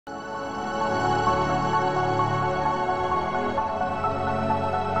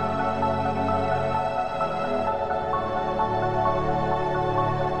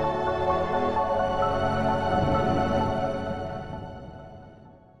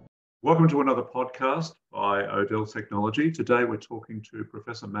Welcome to another podcast by Odell Technology. Today we're talking to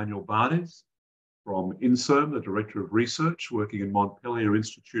Professor Manuel Bardiès from INSERM, the Director of Research, working in Montpellier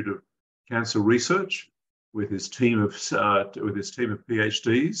Institute of Cancer Research with his team of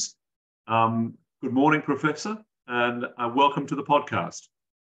PhDs. Good morning, Professor, and welcome to the podcast.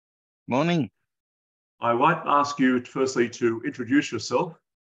 Morning. I might ask you firstly to introduce yourself,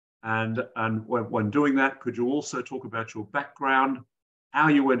 and when doing that, could you also talk about your background, how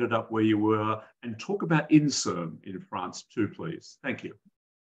you ended up where you were, and talk about INSERM in France too, please. Thank you.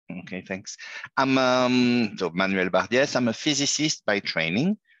 Okay, thanks. I'm Manuel Bardiès. I'm a physicist by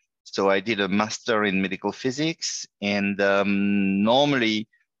training. So I did a master in medical physics, and normally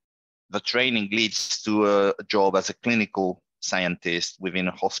the training leads to a job as a clinical scientist within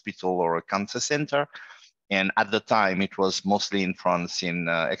a hospital or a cancer center. And at the time, it was mostly in France in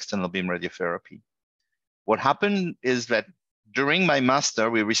external beam radiotherapy. What happened is that during my master,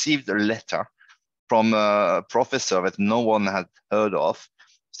 we received a letter from a professor that no one had heard of,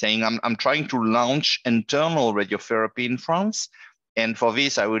 saying, I'm trying to launch internal radiotherapy in France. And for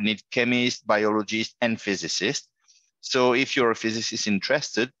this, I would need chemists, biologists, and physicists. So if you're a physicist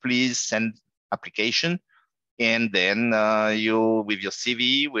interested, please send application. And then you, with your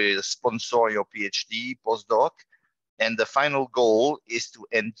CV, will sponsor your PhD, postdoc. And the final goal is to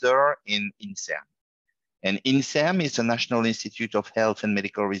enter in INSERM. And INSERM is the National Institute of Health and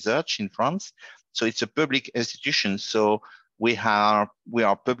Medical Research in France. So it's a public institution. So we are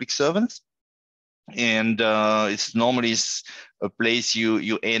public servants. And it's normally a place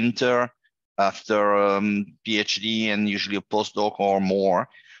you enter after PhD and usually a postdoc or more.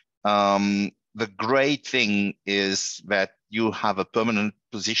 The great thing is that you have a permanent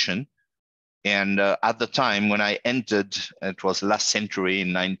position. And at the time when I entered, it was last century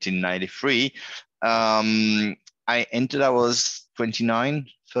in 1993, I entered, I was 29,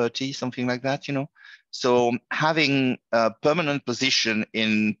 30, something like that, you know. So having a permanent position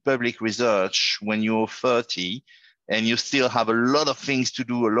in public research when you're 30 and you still have a lot of things to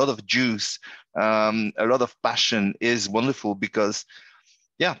do, a lot of juice, a lot of passion is wonderful because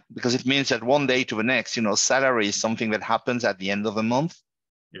it means that one day to the next, you know, salary is something that happens at the end of the month.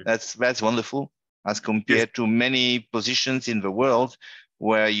 Yeah. That's wonderful as compared to many positions in the world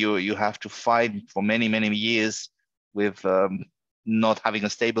where you have to fight for many, many years with not having a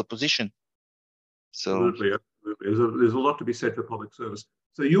stable position. So absolutely. There's a lot to be said for public service.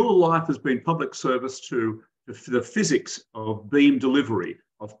 So your life has been public service to the physics of beam delivery,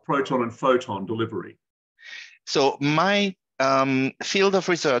 of proton and photon delivery. So my field of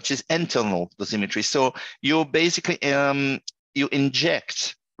research is internal dosimetry. So you basically you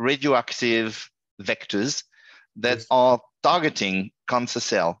inject radioactive vectors that are targeting cancer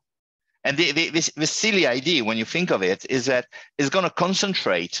cell. And the silly idea when you think of it is that it's going to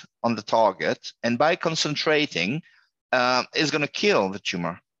concentrate on the target, and by concentrating, it's going to kill the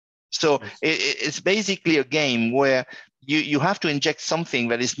tumor. So it's basically a game where you have to inject something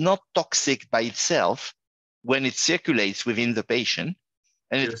that is not toxic by itself when it circulates within the patient.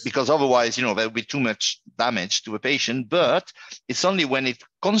 And because otherwise, you know, there will be too much damage to a patient, but it's only when it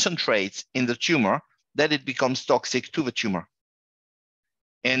concentrates in the tumor that it becomes toxic to the tumor.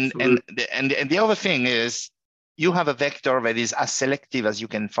 And the other thing is you have a vector that is as selective as you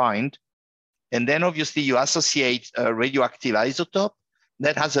can find. And then obviously you associate a radioactive isotope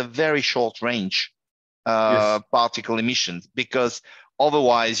that has a very short range particle emissions, because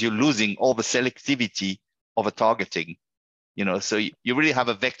otherwise you're losing all the selectivity of a targeting. You know, so you really have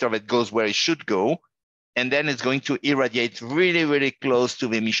a vector that goes where it should go, and then it's going to irradiate really, really close to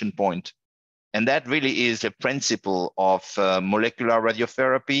the emission point. And that really is the principle of molecular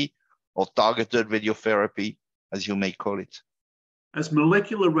radiotherapy or targeted radiotherapy, as you may call it. As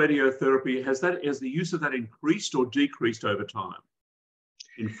molecular radiotherapy, has the use of that increased or decreased over time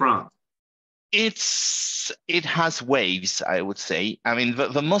in France? It has waves, I would say. I mean,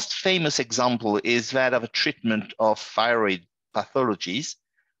 the most famous example is that of a treatment of thyroid pathologies,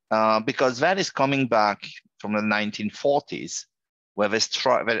 because that is coming back from the 1940s, where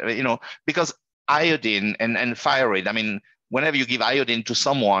because iodine and thyroid, I mean, whenever you give iodine to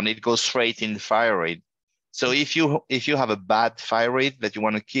someone, it goes straight in the thyroid. So if you have a bad thyroid that you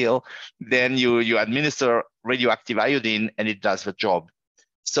want to kill, then you administer radioactive iodine and it does the job.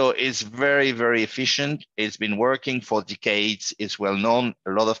 So it's very, very efficient. It's been working for decades. It's well known,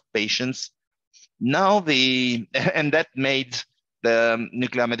 a lot of patients. Now and that made the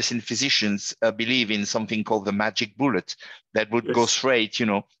nuclear medicine physicians believe in something called the magic bullet that would go straight, you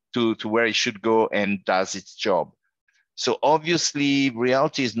know, to where it should go and does its job. So obviously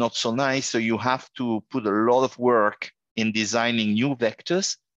reality is not so nice. So you have to put a lot of work in designing new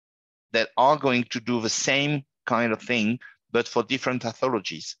vectors that are going to do the same kind of thing, but for different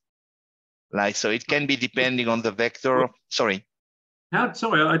pathologies. Like, so it can be depending on the vector. Sorry.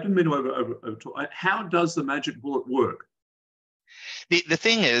 Sorry, I didn't mean to over talk. How does the magic bullet work? The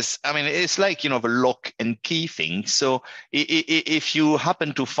thing is, I mean, it's like, you know, the lock and key thing. So if you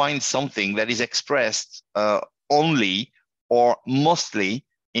happen to find something that is expressed only or mostly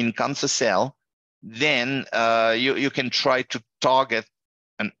in cancer cell, then you can try to target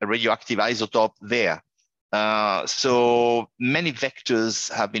a radioactive isotope there. So many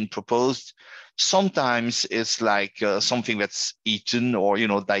vectors have been proposed. Sometimes it's like something that's eaten or, you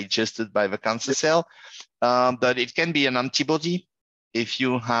know, digested by the cancer cell, but it can be an antibody. If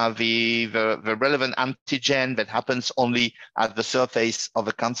you have the relevant antigen that happens only at the surface of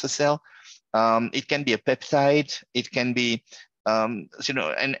a cancer cell, it can be a peptide. It can be, you know,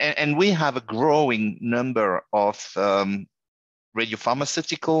 and we have a growing number of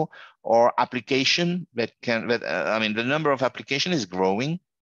radiopharmaceutical or application that can. I mean, the number of application is growing,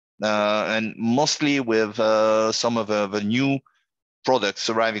 and mostly with some of the new products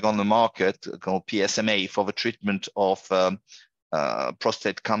arriving on the market called PSMA for the treatment of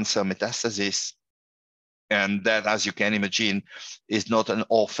prostate cancer metastasis. And that, as you can imagine, is not an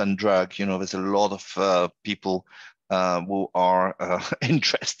orphan drug. You know, there's a lot of people who are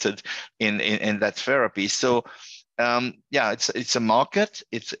interested in that therapy. So yeah, it's a market.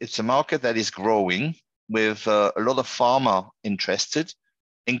 It's a market that is growing with a lot of pharma interested,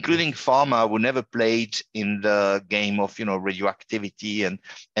 including pharma who never played in the game of, you know, radioactivity and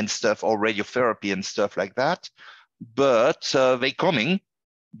stuff, or radiotherapy and stuff like that. But they're coming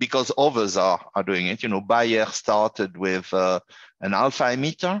because others are doing it. You know, Bayer started with an alpha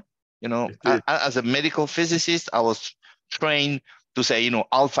emitter. You know, as a medical physicist, I was trained to say, you know,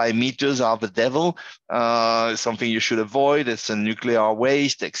 alpha emitters are the devil, something you should avoid. It's a nuclear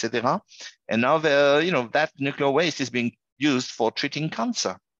waste, etc. And now, you know, that nuclear waste is being used for treating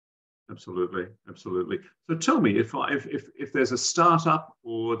cancer. Absolutely, absolutely. So tell me, if there's a startup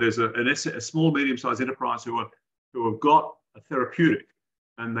or there's a small, medium-sized enterprise who have got a therapeutic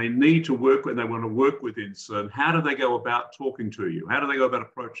and they need to work and they want to work with INSERM, how do they go about talking to you? How do they go about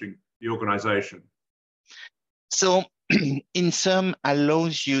approaching the organization? So INSERM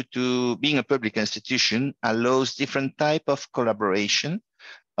allows you to, being a public institution, allows different type of collaboration.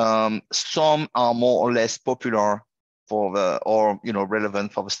 Some are more or less popular for the, or, you know,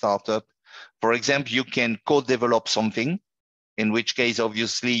 relevant for the startup. For example, you can co-develop something, in which case,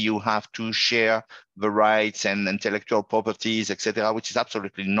 obviously, you have to share the rights and intellectual properties, etc., which is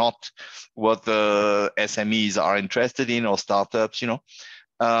absolutely not what the SMEs are interested in, or startups, you know.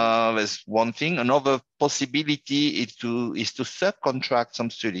 There's one thing. Another possibility is to subcontract some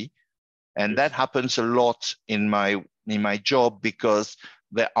study, and that happens a lot in my job because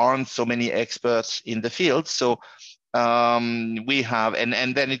there aren't so many experts in the field. So we have,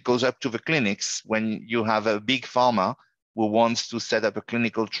 and then it goes up to the clinics when you have a big pharma who wants to set up a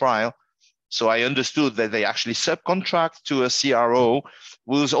clinical trial. So I understood that they actually subcontract to a CRO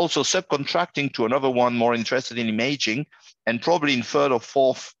who's also subcontracting to another one more interested in imaging, and probably in third or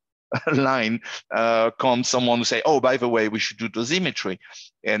fourth line comes someone who say, oh, by the way, we should do dosimetry.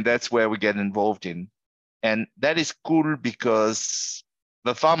 And that's where we get involved in. And that is cool because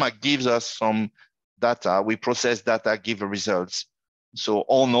the pharma gives us some data, we process data, give the results. So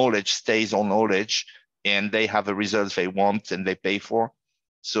all knowledge stays all knowledge, and they have the results they want and they pay for.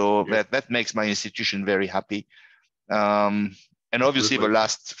 So that makes my institution very happy. And obviously the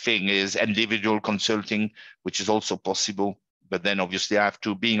last thing is individual consulting, which is also possible. But then obviously I have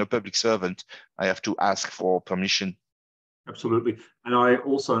to, being a public servant, I have to ask for permission. Absolutely. And I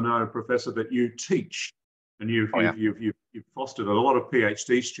also know, Professor, that you teach, and you've fostered a lot of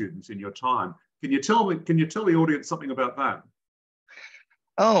PhD students in your time. Can you tell the audience something about that?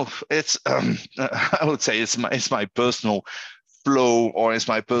 Oh, it's I would say it's my personal flow, or it's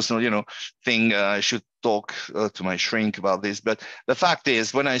my personal, you know, thing. I should talk to my shrink about this. But the fact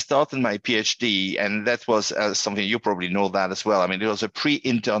is, when I started my PhD, and that was something, you probably know that as well. I mean, it was a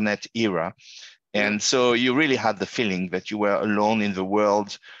pre-internet era. And so you really had the feeling that you were alone in the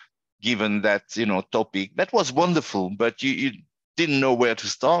world, given that, you know, topic. That was wonderful, but you didn't know where to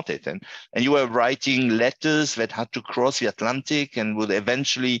start it. And you were writing letters that had to cross the Atlantic and would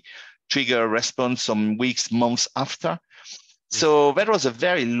eventually trigger a response some weeks, months after. So that was a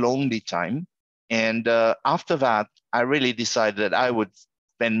very lonely time. And after that, I really decided that I would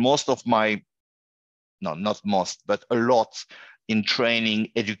spend most of my, no, not most, but a lot in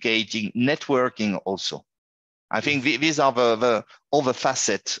training, educating, networking also. I think these are the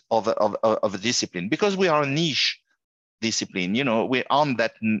facets of a discipline, because we are a niche. discipline. You know, there aren't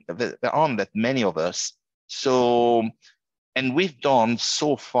that many of us. So, and we've done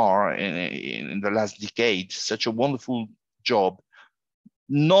so far in the last decade such a wonderful job,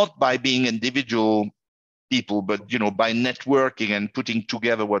 not by being individual people, but you know, by networking and putting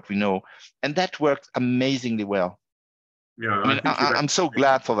together what we know, and that worked amazingly well. Yeah, I mean, I'm so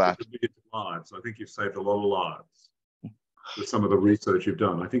glad for that. Lives. I think you've saved a lot of lives with some of the research you've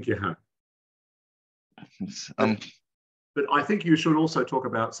done. I think you have. But I think you should also talk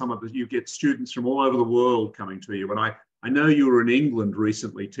about some of the, you get students from all over the world coming to you. And I know you were in England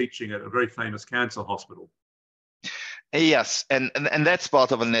recently teaching at a very famous cancer hospital. Yes, and that's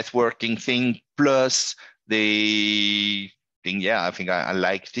part of a networking thing, plus the thing, yeah, I think I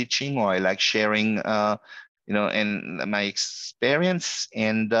like teaching, or I like sharing, you know, and my experience.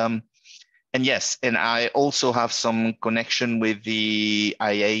 And yes, and I also have some connection with the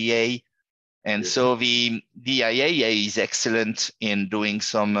IAEA. And yes. So the IAEA is excellent in doing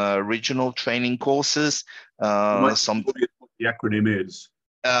some regional training courses. What the acronym is?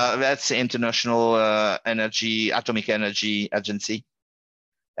 That's the International Atomic Energy Agency.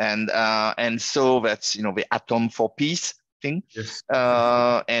 And so that's, you know, the Atom for Peace thing. Yes.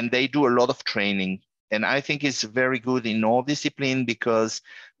 And they do a lot of training. And I think it's very good in all discipline, because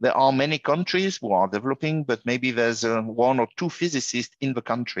there are many countries who are developing, but maybe there's one or two physicists in the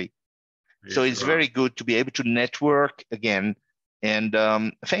country. Yes, so it's very good to be able to network again. And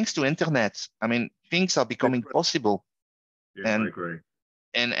thanks to internet, I mean, things are becoming possible. Yes, I agree.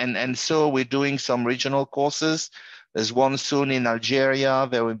 And so we're doing some regional courses. There's one soon in Algeria.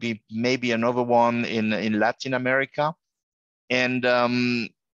 There will be maybe another one in Latin America.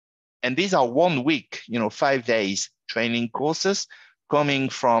 And these are 1 week, you know, 5 days training courses, coming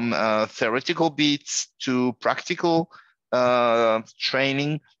from theoretical bits to practical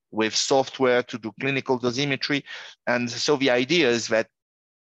training with software to do clinical dosimetry. And so the idea is that,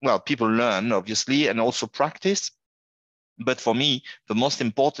 well, people learn, obviously, and also practice. But for me, the most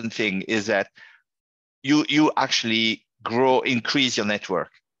important thing is that you actually increase your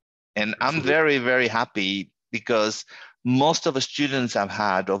network. And absolutely. I'm very, very happy, because most of the students I've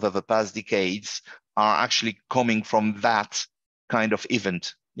had over the past decades are actually coming from that kind of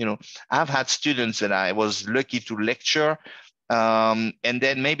event. You know, I've had students that I was lucky to lecture, and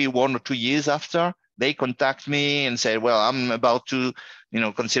then maybe 1 or 2 years after, they contact me and say, well, I'm about to, you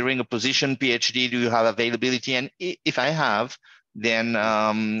know, considering a position, PhD, do you have availability? And if I have, then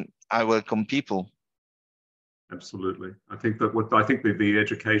I welcome people. Absolutely. I think that the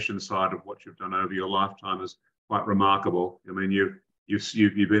education side of what you've done over your lifetime is quite remarkable. I mean,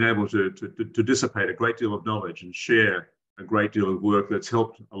 you've been able to dissipate a great deal of knowledge and share a great deal of work that's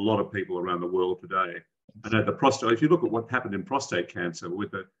helped a lot of people around the world today. I know the prostate, if you look at what happened in prostate cancer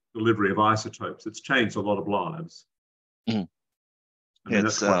with the delivery of isotopes, it's changed a lot of lives. Mm. I mean,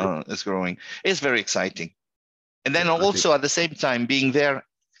 it's growing. It's very exciting. And then also at the same time being there,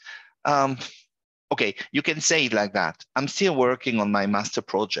 okay, you can say it like that. I'm still working on my master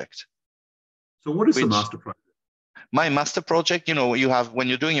project. So what is the master project? My master project, you know, you have, when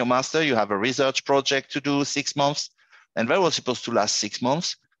you're doing your master, you have a research project to do 6 months, and that was supposed to last 6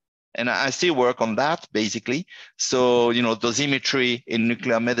 months. And I still work on that, basically. So, you know, dosimetry in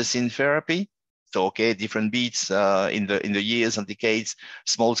nuclear medicine therapy. So, okay, different beats in the years and decades,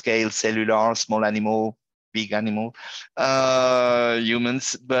 small scale, cellular, small animal, big animal,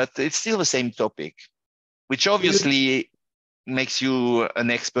 humans, but it's still the same topic, which obviously makes you an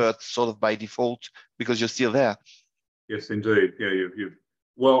expert sort of by default, because you're still there. Yes, indeed. Yeah,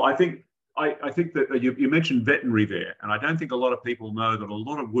 well, I think that you mentioned veterinary there, and I don't think a lot of people know that a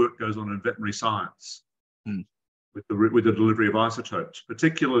lot of work goes on in veterinary science with the delivery of isotopes,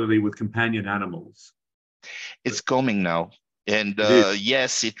 particularly with companion animals. It's coming now. And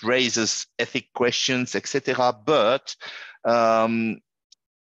yes, it raises ethic questions, etc. But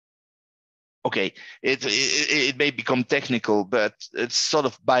okay, it may become technical, but it's sort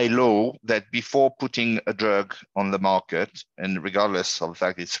of by law that before putting a drug on the market, and regardless of the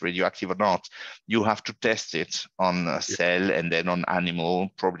fact it's radioactive or not, you have to test it on a cell and then on animal,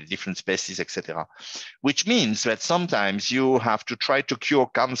 probably different species, etc. Which means that sometimes you have to try to cure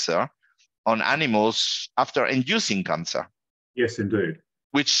cancer on animals after inducing cancer. Yes, indeed.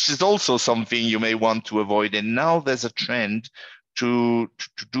 Which is also something you may want to avoid. And now there's a trend to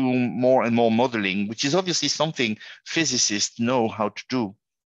do more and more modeling, which is obviously something physicists know how to do.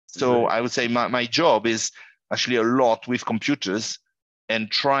 So I would say my job is actually a lot with computers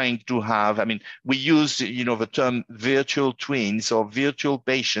and trying to have, I mean, we use, you know, the term virtual twins or virtual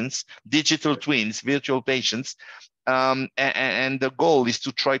patients, digital twins, virtual patients. And the goal is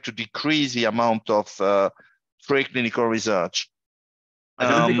to try to decrease the amount of preclinical research. I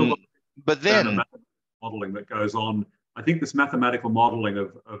don't think a lot But then of modeling that goes on. I think this mathematical modeling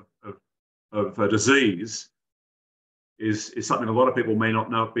of a disease is something a lot of people may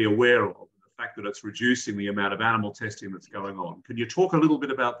not be aware of. The fact that it's reducing the amount of animal testing that's going on. Can you talk a little bit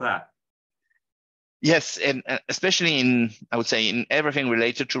about that? Yes, and especially in, I would say, in everything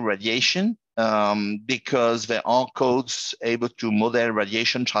related to radiation, because there are codes able to model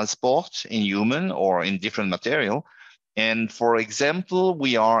radiation transport in human or in different material. And for example,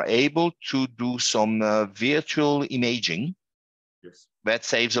 we are able to do some virtual imaging. Yes. That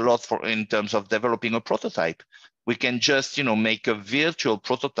saves a lot in terms of developing a prototype. We can just, make a virtual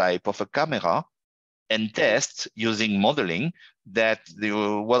prototype of a camera and test using modeling that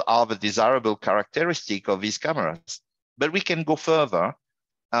what are the desirable characteristic of these cameras. But we can go further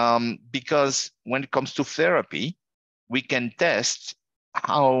because when it comes to therapy, we can test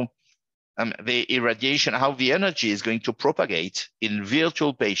how the irradiation, how the energy is going to propagate in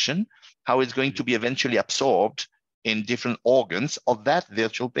virtual patient, how it's going to be eventually absorbed in different organs of that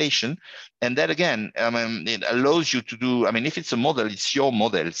virtual patient. And that again, it allows you to do, if it's a model, it's your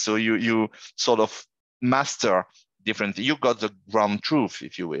model. So you sort of master different, you got the ground truth,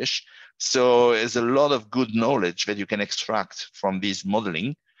 if you wish. So there's a lot of good knowledge that you can extract from this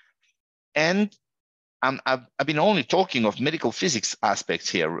modeling. And I've been only talking of medical physics aspects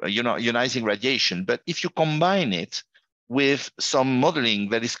here, ionizing radiation. But if you combine it with some modeling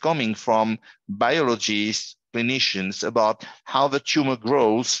that is coming from biologists, clinicians about how the tumor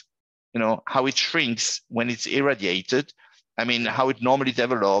grows, how it shrinks when it's irradiated, how it normally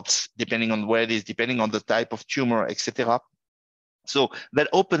develops, depending on where it is, depending on the type of tumor, etc. So that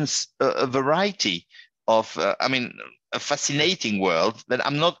opens a variety of, a fascinating world that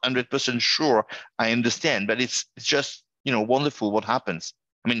I'm not 100% sure I understand, but it's just, wonderful what happens.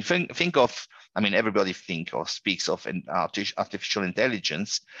 Think of, everybody think or speaks of artificial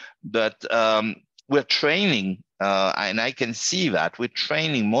intelligence, but we're training, and I can see that we're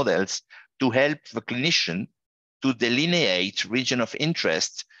training models to help the clinician to delineate region of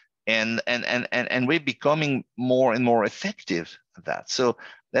interest, and we're becoming more and more effective at that. So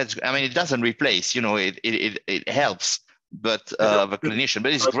that's, it doesn't replace, it helps, but the clinician,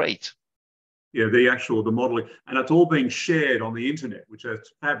 but it's great. Yeah, the modeling, and it's all being shared on the internet, which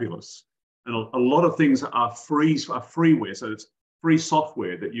is fabulous. And a lot of things are freeware, so it's free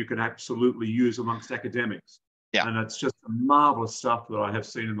software that you can absolutely use amongst academics. Yeah. And it's just marvelous stuff that I have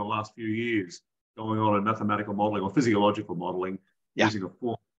seen in the last few years going on in mathematical modeling or physiological modeling, using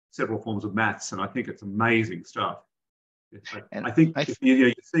several forms of maths, and I think it's amazing stuff. And I think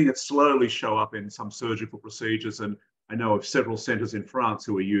you're seeing it slowly show up in some surgical procedures, and I know of several centers in France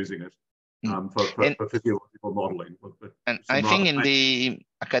who are using it for physiological modeling. And I think in the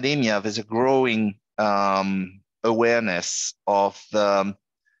academia, there's a growing awareness of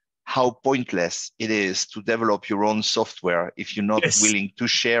how pointless it is to develop your own software if you're not willing to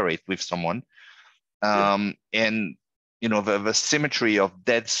share it with someone. And the symmetry of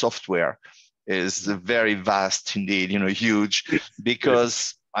dead software is very vast indeed, huge,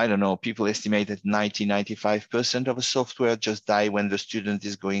 because I don't know, people estimate that 95% of the software just die when the student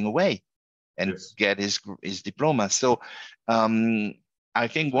is going away and get his diploma. So I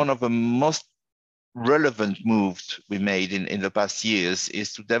think one of the most relevant moves we made in the past years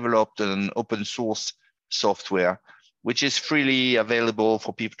is to develop an open source software, which is freely available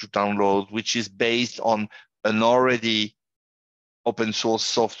for people to download, which is based on an already open source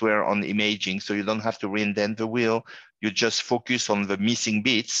software on imaging. So you don't have to reinvent the wheel. You just focus on the missing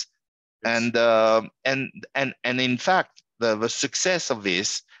bits. And in fact, the success of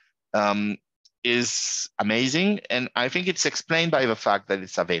this is amazing. And I think it's explained by the fact that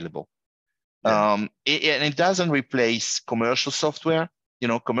it's available. And it doesn't replace commercial software.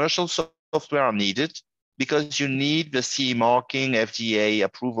 Commercial software are needed because you need the CE marking, FDA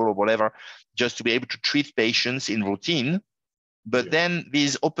approval or whatever, just to be able to treat patients in routine. But then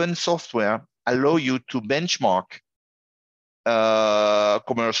these open software allow you to benchmark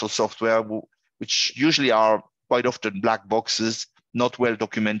commercial software, which usually are quite often black boxes, not well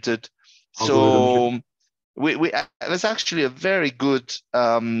documented. So there's actually a very good,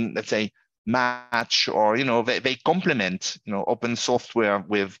 let's say, match, or they complement open software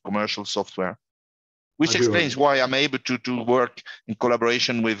with commercial software, which explains why I'm able to work in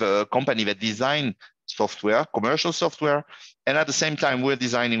collaboration with a company that design software, commercial software, and at the same time we're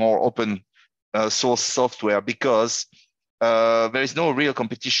designing our open source software, because there is no real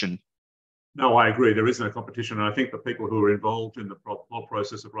competition. No, I agree. There is no competition. And I think the people who are involved in the whole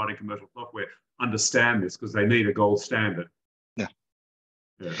process of writing commercial software understand this, because they need a gold standard.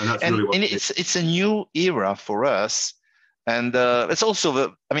 Yeah, and that's really what it's a new era for us. And it's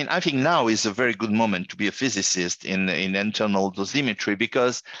also I mean, I think now is a very good moment to be a physicist in internal dosimetry,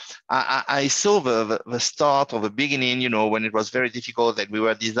 because I saw the start of the beginning, you know, when it was very difficult that we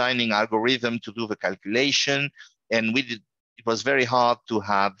were designing algorithm to do the calculation, and it was very hard to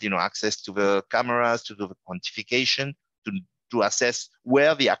have, you know, access to the cameras, to do the quantification, to assess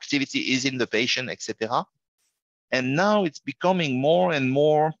where the activity is in the patient, etc. And now it's becoming more and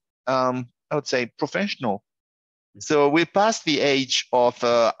more, I would say, professional. So we passed the age of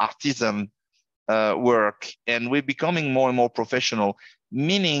artisan work, and we're becoming more and more professional,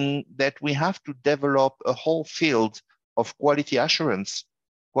 meaning that we have to develop a whole field of quality assurance,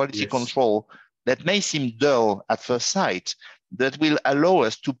 quality control that may seem dull at first sight, that will allow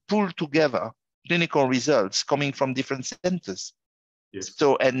us to pull together clinical results coming from different centers.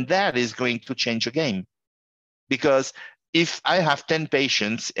 So, and that is going to change the game. Because if I have 10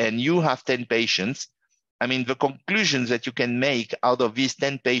 patients and you have 10 patients, I mean, the conclusions that you can make out of these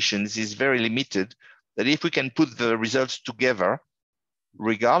 10 patients is very limited. That if we can put the results together,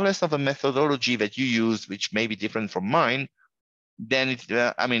 regardless of the methodology that you use, which may be different from mine, then it,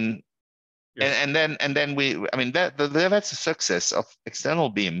 I mean, and then we, I mean, that's a success of external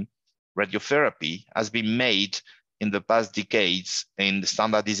beam radiotherapy has been made in the past decades in the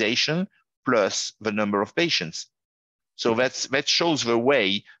standardization plus the number of patients. So that shows the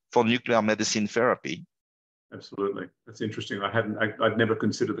way for nuclear medicine therapy. Absolutely. That's interesting. I'd never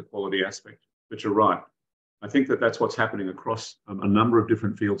considered the quality aspect, but you're right. I think that's what's happening across a number of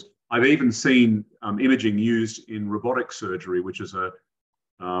different fields. I've even seen imaging used in robotic surgery, which is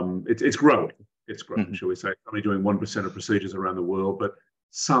it's growing. It's growing, shall we say. Only doing 1% of procedures around the world, but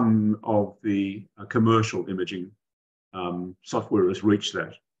some of the commercial imaging software has reached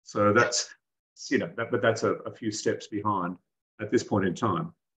that. So that's, you know, but that's a few steps behind at this point in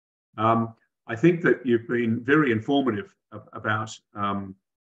time. I think that you've been very informative about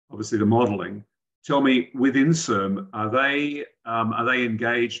obviously the modelling. Tell me, with INSERM, are they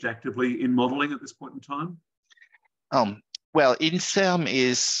engaged actively in modelling at this point in time? Well, INSERM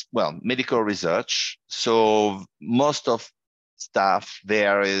is, well, medical research. So most of staff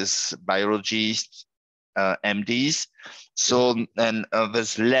there is biologists, MDs. So, and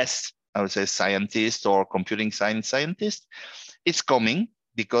there's less, I would say, scientists or computing science scientists. It's coming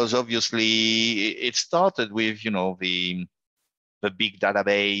because obviously it started with, you know, the big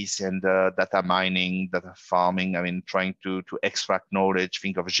database and data mining, data farming. I mean, trying to extract knowledge,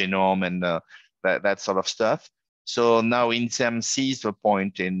 think of genome and that sort of stuff. So now INSERM sees the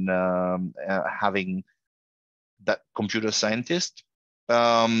point in having that computer scientist.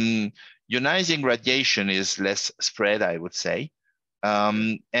 Ionizing radiation is less spread, I would say. But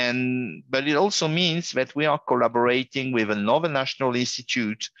it also means that we are collaborating with another national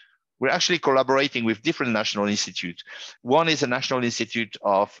institute. We're actually collaborating with different national institutes. One is a National Institute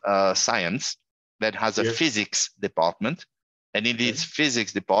of Science that has a physics department. And in its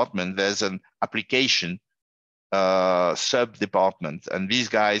physics department, there's an application sub-department. And these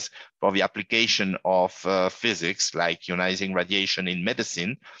guys, for the application of physics, like ionizing radiation in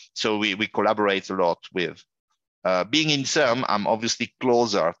medicine, so we collaborate a lot with. Being INSERM, I'm obviously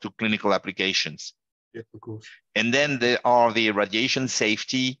closer to clinical applications. Yes, of course. And then there are the radiation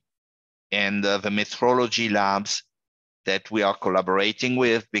safety and the metrology labs that we are collaborating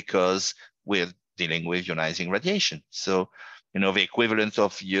with because we're dealing with ionizing radiation. So, you know, the equivalent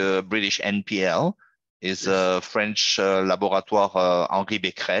of your British NPL is a French laboratoire, Henri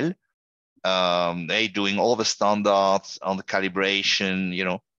Becquerel. They're doing all the standards on the calibration, you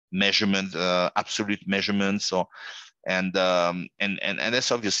know, measurement, absolute measurements, and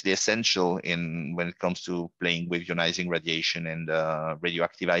that's obviously essential when it comes to playing with ionizing radiation and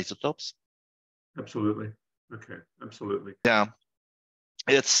radioactive isotopes. Absolutely. Okay. Absolutely. Yeah,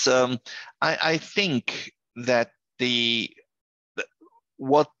 it's. I think that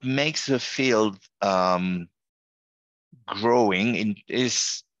what makes the field growing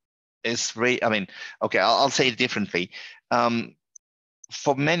is very. I mean, okay, I'll say it differently.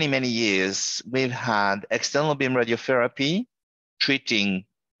 For many, many years, we've had external beam radiotherapy treating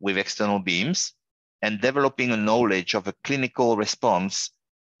with external beams and developing a knowledge of a clinical response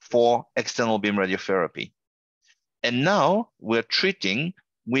for external beam radiotherapy. And now we're treating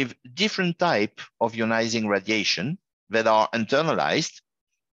with different type of ionizing radiation that are internalized,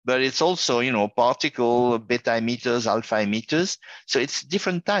 but it's also, you know, particle, beta emitters, alpha emitters. So it's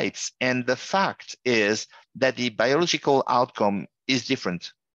different types. And the fact is that the biological outcome is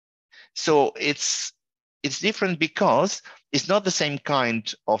different. So it's different because it's not the same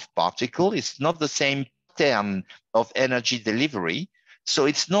kind of particle. It's not the same pattern of energy delivery. So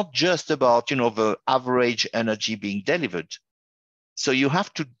it's not just about, the average energy being delivered. So you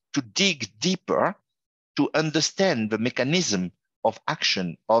have to dig deeper to understand the mechanism of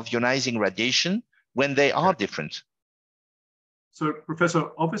action of ionizing radiation when they are different. So, Professor,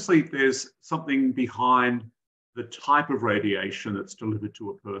 obviously there's something behind the type of radiation that's delivered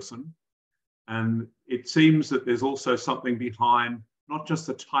to a person. And it seems that there's also something behind not just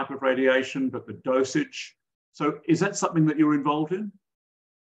the type of radiation, but the dosage. So is that something that you're involved in?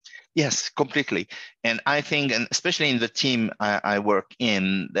 Yes, completely. And I think, and especially in the team I work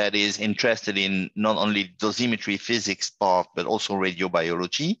in, that is interested in not only dosimetry physics part, but also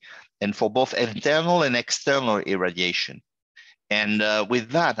radiobiology, and for both internal and external irradiation. And with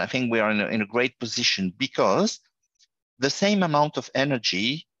that, I think we are in a great position because the same amount of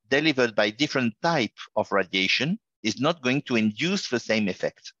energy delivered by different type of radiation is not going to induce the same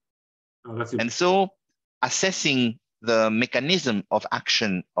effect. Oh, and so assessing the mechanism of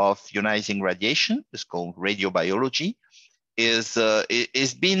action of ionizing radiation, is called radiobiology,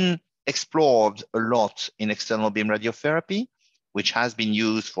 is been explored a lot in external beam radiotherapy, which has been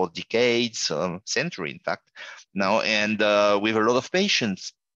used for decades, century in fact, now, and with a lot of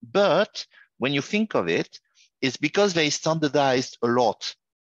patients. But when you think of it, it's because they standardized a lot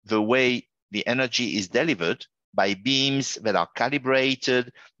the way the energy is delivered by beams that are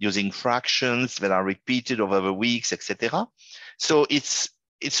calibrated using fractions that are repeated over the weeks, etc. So it's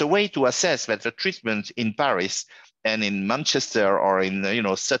a way to assess that the treatment in Paris and in Manchester or in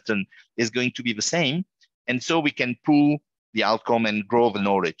Sutton is going to be the same, and so we can pool the outcome and grow the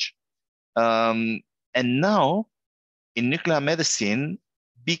knowledge. And now in nuclear medicine,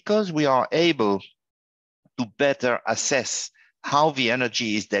 because we are able to better assess how the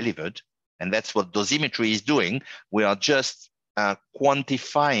energy is delivered, and that's what dosimetry is doing. We are just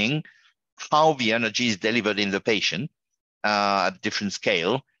quantifying how the energy is delivered in the patient at different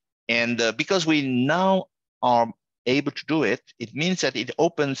scale. And because we now are able to do it, it means that it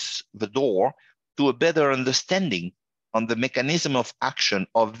opens the door to a better understanding on the mechanism of action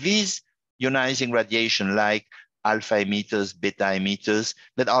of these ionizing radiation, like alpha emitters, beta emitters,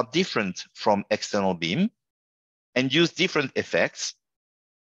 that are different from external beam and use different effects.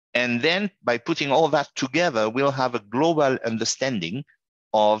 And then by putting all that together, we'll have a global understanding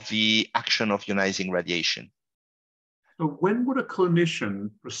of the action of ionizing radiation. So when would a clinician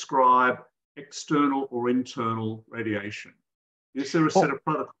prescribe external or internal radiation? Is there a set of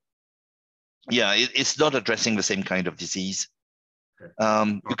protocols? Yeah, it's not addressing the same kind of disease.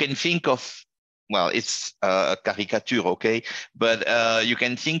 Okay. You can think of, well, it's a caricature, okay? But you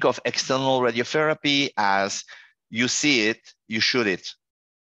can think of external radiotherapy as you see it, you shoot it.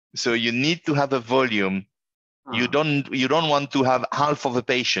 So you need to have a volume. You don't want to have half of a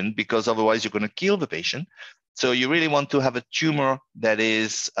patient because otherwise you're going to kill the patient. So you really want to have a tumor that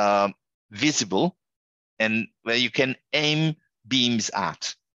is visible and where you can aim beams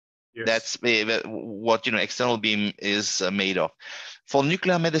at. Yes. That's what external beam is made of. For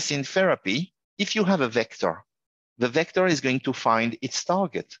nuclear medicine therapy, if you have a vector, the vector is going to find its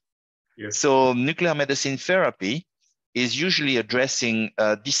target. Yes. So nuclear medicine therapy is usually addressing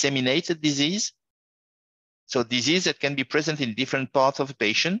disseminated disease. So disease that can be present in different parts of the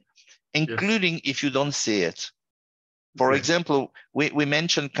patient, including if you don't see it. For example, we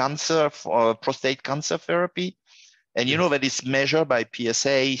mentioned cancer, for prostate cancer therapy, and you know that it's measured by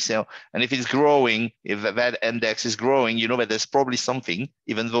PSA. So, and if it's growing, if that index is growing, you know that there's probably something,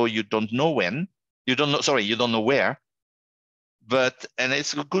 even though you don't know when, you don't know where. And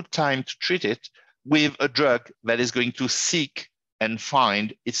it's a good time to treat it with a drug that is going to seek and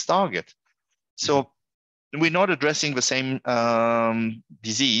find its target. So we're not addressing the same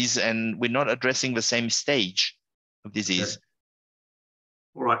disease, and we're not addressing the same stage of disease. Okay.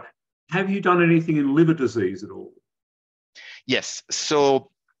 All right. Have you done anything in liver disease at all? Yes.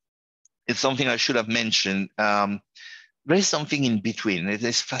 So it's something I should have mentioned. There is something in between. It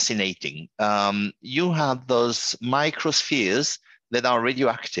is fascinating. You have those microspheres that are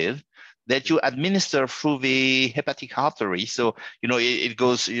radioactive that you administer through the hepatic artery. So, it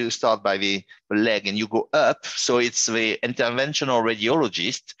goes, you start by the leg and you go up. So it's the interventional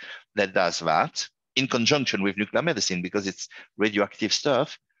radiologist that does that in conjunction with nuclear medicine because it's radioactive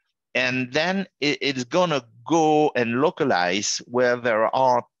stuff. And then it's gonna go and localize where there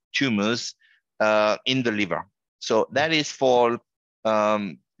are tumors in the liver. So that is for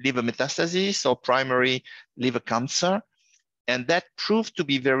liver metastasis or primary liver cancer. And that proved to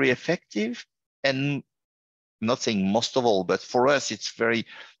be very effective. And I'm not saying most of all, but for us, it's very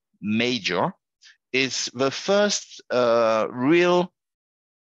major. It's the first real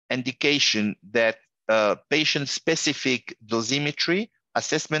indication that patient-specific dosimetry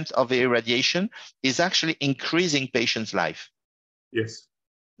assessment of the irradiation is actually increasing patients' life. Yes.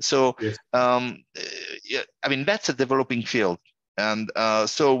 So, yes. I mean, that's a developing field. And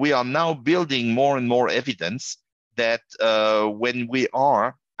so we are now building more and more evidence that when we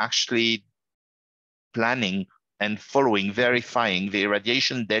are actually planning and following, verifying the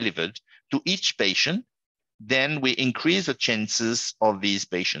irradiation delivered to each patient, then we increase the chances of these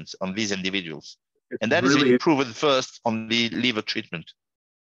patients, on these individuals. And that really is really proven first on the liver treatment.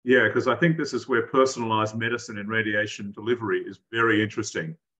 Yeah, because I think this is where personalized medicine and radiation delivery is very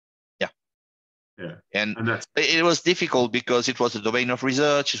interesting. Yeah. Yeah. And it was difficult because it was a domain of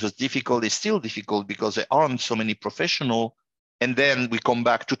research. It was difficult. It's still difficult because there aren't so many professionals. And then we come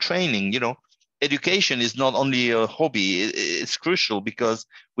back to training. You know, education is not only a hobby. It's crucial because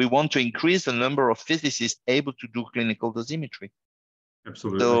we want to increase the number of physicists able to do clinical dosimetry.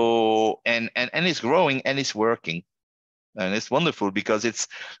 Absolutely. So, and it's growing and it's working. And it's wonderful because it's,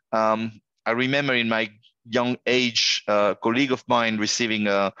 I remember in my young age, a colleague of mine receiving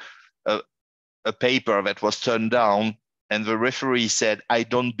a paper that was turned down, and the referee said, "I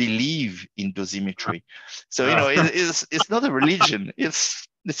don't believe in dosimetry." So, you know, it's not a religion, it's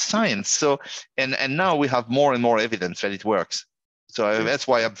science. So, and now we have more and more evidence that it works. So yes. That's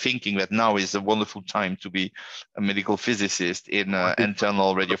why I'm thinking that now is a wonderful time to be a medical physicist in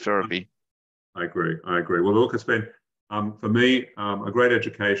internal radiotherapy. I agree. Well, look, it's been, for me, a great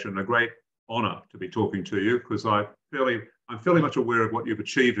education, a great honor to be talking to you, because I'm fairly much aware of what you've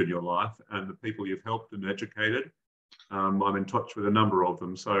achieved in your life and the people you've helped and educated. I'm in touch with a number of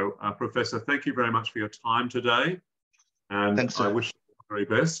them. So, Professor, thank you very much for your time today. And I wish you the very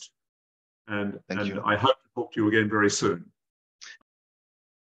best. And I hope to talk to you again very soon.